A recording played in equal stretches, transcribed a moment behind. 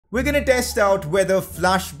We're gonna test out whether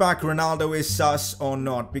Flashback Ronaldo is sus or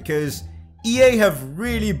not, because EA have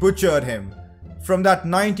really butchered him. From that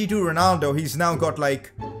 92 Ronaldo, he's now got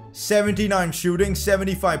like 79 shooting,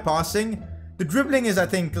 75 passing. The dribbling is, I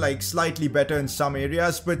think, like slightly better in some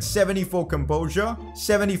areas, but 74 composure,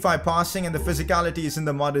 75 passing, and the physicality is in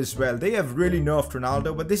the mud as well. They have really nerfed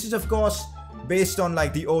Ronaldo, but this is of course based on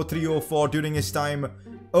like the 03-04 during his time,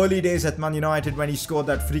 early days at Man United when he scored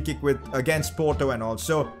that free kick against Porto and all.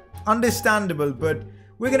 So understandable, but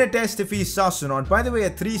we're gonna test if he's sus or not. By the way,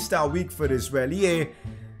 a 3-star week for as well. EA,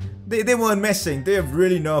 they weren't messing. They have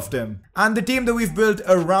really nerfed him. And the team that we've built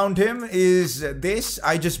around him is this.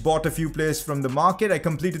 I just bought a few players from the market. I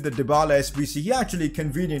completed the Dybala SBC. He actually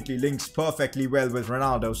conveniently links perfectly well with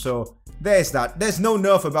Ronaldo. So there's that. There's no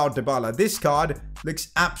nerf about Dybala. This card looks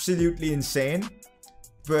absolutely insane.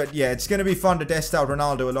 But yeah, it's going to be fun to test out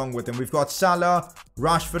Ronaldo along with him. We've got Salah,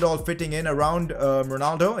 Rashford all fitting in around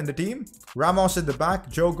Ronaldo in the team. Ramos at the back.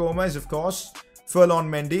 Joe Gomez, of course.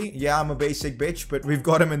 Furlong Mendy. Yeah, I'm a basic bitch, but we've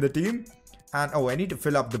got him in the team. And oh, I need to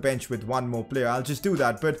fill up the bench with one more player. I'll just do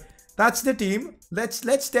that. But that's the team. Let's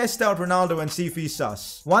test out Ronaldo and see if he's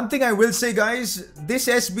sus. One thing I will say, guys, this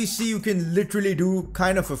SBC you can literally do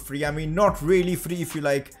kind of for free. I mean, not really free if you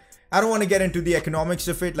like. I don't want to get into the economics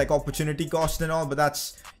of it, like opportunity cost and all, but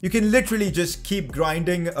that's, you can literally just keep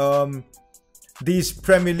grinding these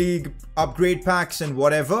Premier League upgrade packs and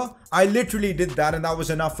whatever. I literally did that and that was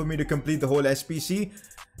enough for me to complete the whole SPC.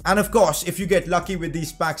 And of course, if you get lucky with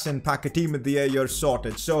these packs and pack a team of the year, you're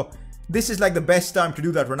sorted. So this is like the best time to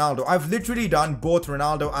do that Ronaldo. I've literally done both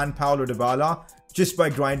Ronaldo and Paulo Dybala just by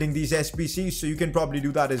grinding these SPCs, so you can probably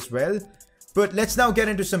do that as well. But let's now get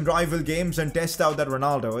into some rival games and test out that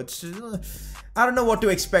Ronaldo. It's I don't know what to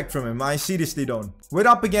expect from him. I seriously don't. We're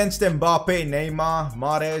up against Mbappe, Neymar,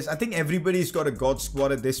 Mahrez. I think everybody's got a god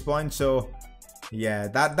squad at this point. So yeah,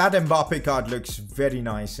 that Mbappe card looks very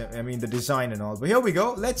nice. I mean, the design and all. But here we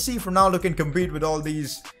go. Let's see if Ronaldo can compete with all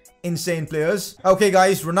these insane players. Okay,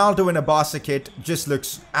 guys, Ronaldo in a Barca kit just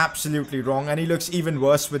looks absolutely wrong. And he looks even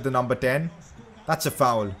worse with the number 10. That's a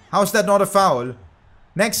foul. How's that not a foul?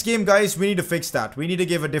 Next game, guys, we need to fix that. We need to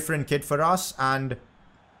give a different kit for us. And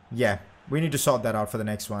yeah, we need to sort that out for the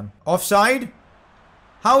next one. Offside?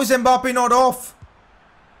 How is Mbappe not off?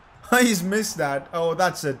 He's missed that. Oh,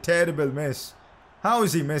 that's a terrible miss. How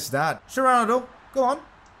has he missed that? Ronaldo, go on.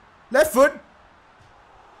 Left foot.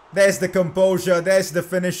 There's the composure. There's the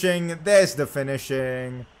finishing. There's the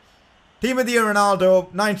finishing. Team of the year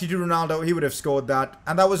Ronaldo. 92 Ronaldo. He would have scored that.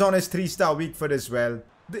 And that was on his 3-star weak foot as well.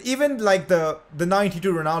 Even like the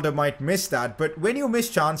 92 Ronaldo might miss that. But when you miss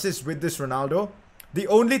chances with this Ronaldo, the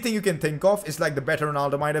only thing you can think of is like the better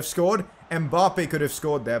Ronaldo might have scored. Mbappe could have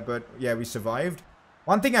scored there. But yeah, we survived.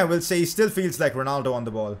 One thing I will say, he still feels like Ronaldo on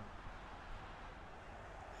the ball.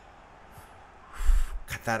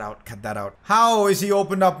 Cut that out. Cut that out. How is he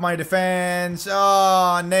opened up my defense?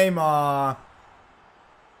 Ah, Neymar.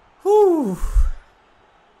 Whew.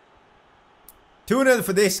 2-0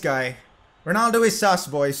 for this guy. Ronaldo is sus,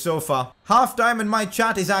 boys, so far. Halftime and my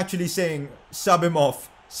chat is actually saying, sub him off.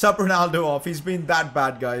 Sub Ronaldo off. He's been that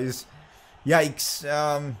bad, guys. Yikes.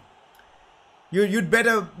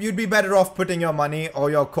 You'd be better off putting your money or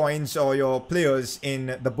your coins or your players in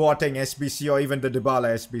the Boateng SBC or even the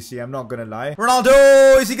Dybala SBC. I'm not gonna lie.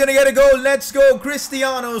 Ronaldo, is he gonna get a goal? Let's go.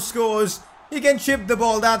 Cristiano scores. He can chip the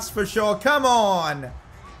ball, that's for sure. Come on.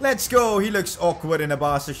 Let's go. He looks awkward in a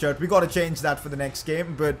Barca shirt. We gotta change that for the next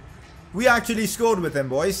game, but we actually scored with him,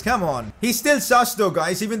 boys. Come on. He's still sus though,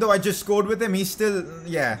 guys. Even though I just scored with him, he's still,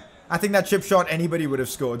 yeah. I think that chip shot anybody would have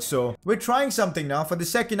scored. So we're trying something now. For the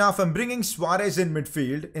second half, I'm bringing Suarez in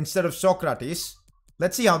midfield instead of Socrates.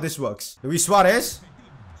 Let's see how this works. Luis Suarez.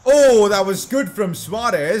 Oh, that was good from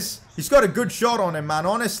Suarez. He's got a good shot on him, man,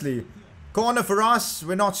 honestly. Corner for us.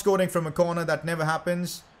 We're not scoring from a corner. That never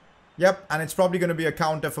happens. Yep, and it's probably going to be a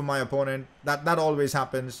counter for my opponent. That always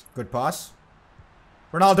happens. Good pass.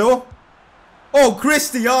 Ronaldo. Oh,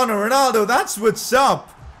 Cristiano Ronaldo. That's what's up.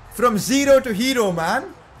 From zero to hero,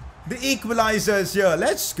 man. The equalizers here.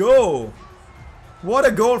 Let's go. What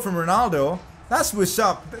a goal from Ronaldo. That's what's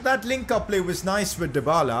up. That link-up play was nice with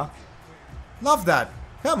Dybala. Love that.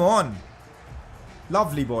 Come on.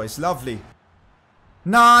 Lovely, boys. Lovely.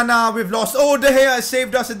 Nah, we've lost. Oh, De Gea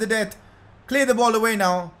saved us at the death. Clear the ball away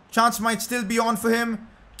now. Chance might still be on for him.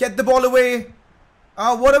 Get the ball away.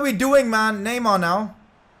 What are we doing, man? Neymar now.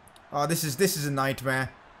 Oh, this is a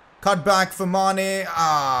nightmare. Cut back for Mane.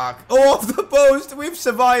 Oh, off the post. We've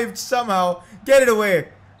survived somehow. Get it away.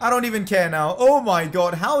 I don't even care now. Oh my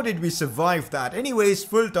god. How did we survive that? Anyways,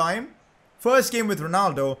 full time. First game with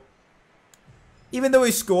Ronaldo. Even though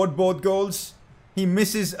he scored both goals, He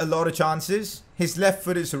misses a lot of chances. His left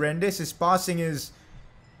foot is horrendous. His passing is,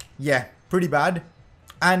 yeah, pretty bad.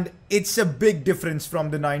 And it's a big difference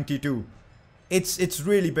from the 92. It's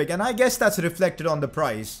really big. And I guess that's reflected on the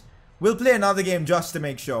price. We'll play another game just to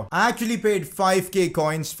make sure. I actually paid 5k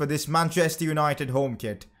coins for this Manchester United home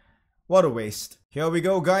kit. What a waste. Here we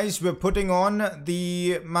go, guys. We're putting on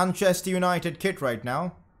the Manchester United kit right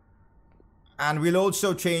now. And we'll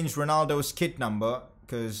also change Ronaldo's kit number.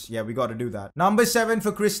 Because, yeah, we got to do that. Number 7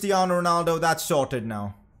 for Cristiano Ronaldo. That's sorted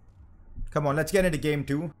now. Come on, let's get into game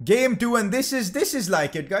 2. Game 2, and this is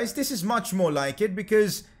like it, guys. This is much more like it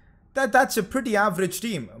because that's a pretty average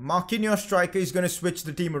team. Marquinhos striker is going to switch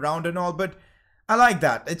the team around and all, but I like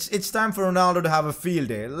that. It's time for Ronaldo to have a field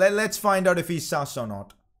day. Let's find out if he's sus or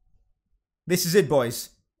not. This is it, boys.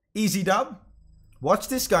 Easy dub. Watch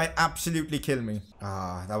this guy absolutely kill me.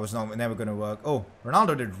 That was never going to work. Oh,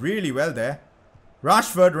 Ronaldo did really well there.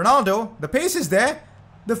 Rashford, Ronaldo, the pace is there.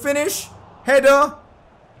 The finish, header.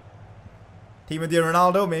 Team of the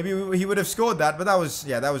Ronaldo, maybe he would have scored that, but that was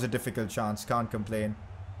a difficult chance. Can't complain.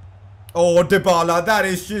 Oh, Dybala, that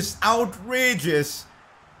is just outrageous.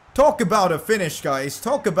 Talk about a finish, guys.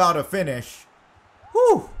 Talk about a finish.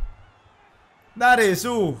 Whew. That is,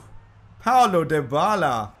 Paulo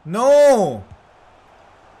Dybala. No.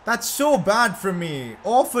 That's so bad from me.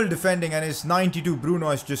 Awful defending, and his 92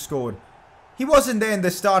 Bruno has just scored. He wasn't there in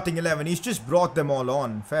the starting 11. He's just brought them all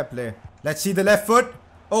on. Fair play. Let's see the left foot.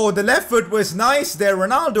 Oh, the left foot was nice there.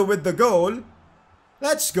 Ronaldo with the goal.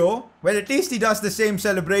 Let's go. Well, at least he does the same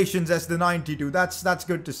celebrations as the 92. That's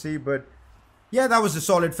good to see. But yeah, that was a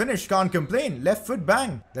solid finish. Can't complain. Left foot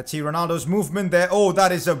bang. Let's see Ronaldo's movement there. Oh,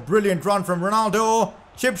 that is a brilliant run from Ronaldo.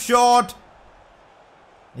 Chip shot.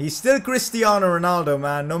 He's still Cristiano Ronaldo,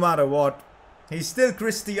 man. No matter what. He's still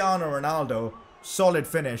Cristiano Ronaldo. Solid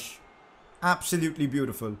finish. Absolutely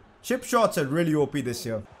beautiful. Chip shots are really OP this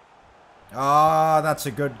year. That's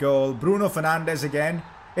a good goal. Bruno Fernandes again.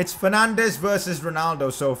 It's Fernandes versus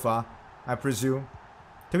Ronaldo so far, I presume.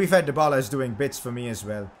 To be fair, Dybala is doing bits for me as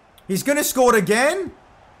well. He's gonna score again?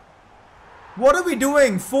 What are we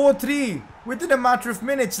doing? 4-3 within a matter of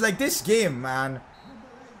minutes. Like this game, man.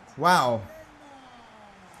 Wow.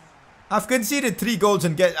 I've conceded 3 goals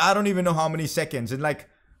in I don't even know how many seconds. In like,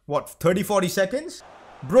 what, 30-40 seconds?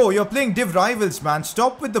 Bro, you're playing Div Rivals, man.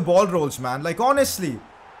 Stop with the ball rolls, man. Like, honestly.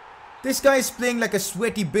 This guy is playing like a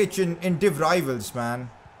sweaty bitch in Div Rivals,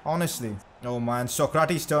 man. Honestly. Oh, man.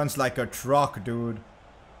 Socrates turns like a truck, dude.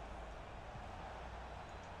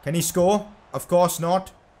 Can he score? Of course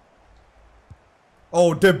not.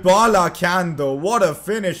 Oh, Dybala can, though. What a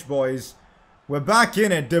finish, boys. We're back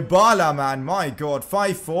in it. Dybala, man. My God.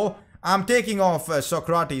 5-4. I'm taking off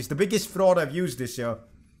Socrates. The biggest fraud I've used this year.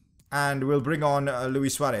 And we'll bring on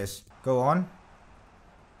Luis Suarez. Go on.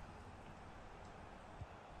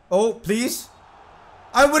 Oh, please.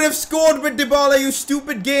 I would have scored with Dybala, you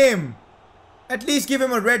stupid game. At least give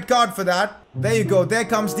him a red card for that. There you go. There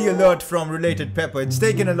comes the alert from Related Pepper. It's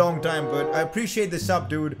taken a long time, but I appreciate the sub,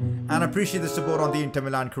 dude. And I appreciate the support on the Inter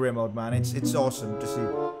Milan career mode, man. It's awesome to see.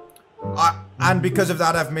 And because of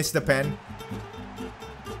that, I've missed the pen.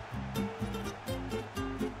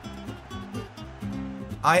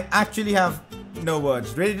 I actually have no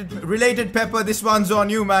words. Related Pepper, this one's on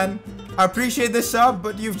you, man. I appreciate the sub,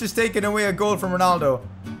 but you've just taken away a goal from Ronaldo.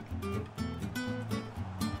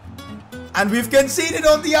 And we've conceded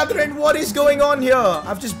on the other end. What is going on here?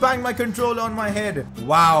 I've just banged my controller on my head.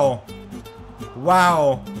 Wow.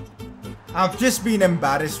 Wow. I've just been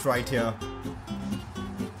embarrassed right here.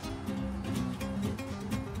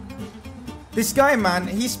 This guy, man,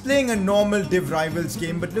 he's playing a normal Div Rivals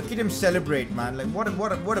game, but look at him celebrate, man. Like,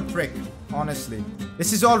 what a prick, honestly.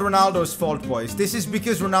 This is all Ronaldo's fault, boys. This is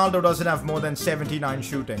because Ronaldo doesn't have more than 79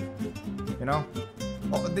 shooting. You know?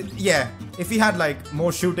 Yeah, if he had, like,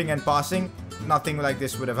 more shooting and passing, nothing like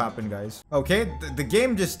this would have happened, guys. Okay, the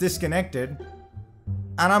game just disconnected.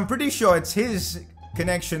 And I'm pretty sure it's his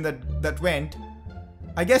connection that went.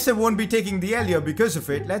 I guess I won't be taking the L here because of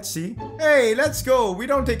it. Let's see. Hey, let's go. We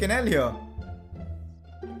don't take an L here.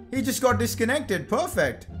 He just got disconnected.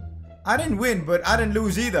 Perfect. I didn't win, but I didn't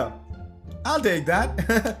lose either. I'll take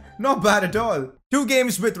that. Not bad at all. 2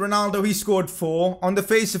 games with Ronaldo, he scored 4. On the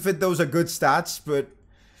face of it, those are good stats, but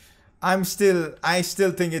I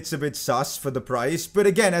still think it's a bit sus for the price. But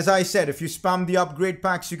again, as I said, if you spam the upgrade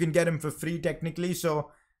packs, you can get him for free technically.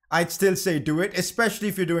 So I'd still say do it, especially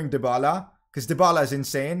if you're doing Dybala, because Dybala is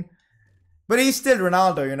insane. But he's still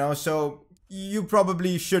Ronaldo, you know, so you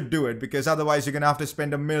probably should do it, because otherwise you're going to have to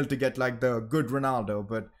spend $1 million to get like the good Ronaldo.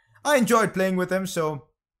 But I enjoyed playing with him, so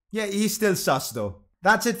yeah, he's still sus though.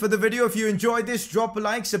 That's it for the video. If you enjoyed this, drop a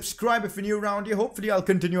like, subscribe if you're new around here. Hopefully I'll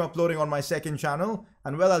continue uploading on my second channel.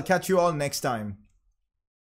 And well, I'll catch you all next time.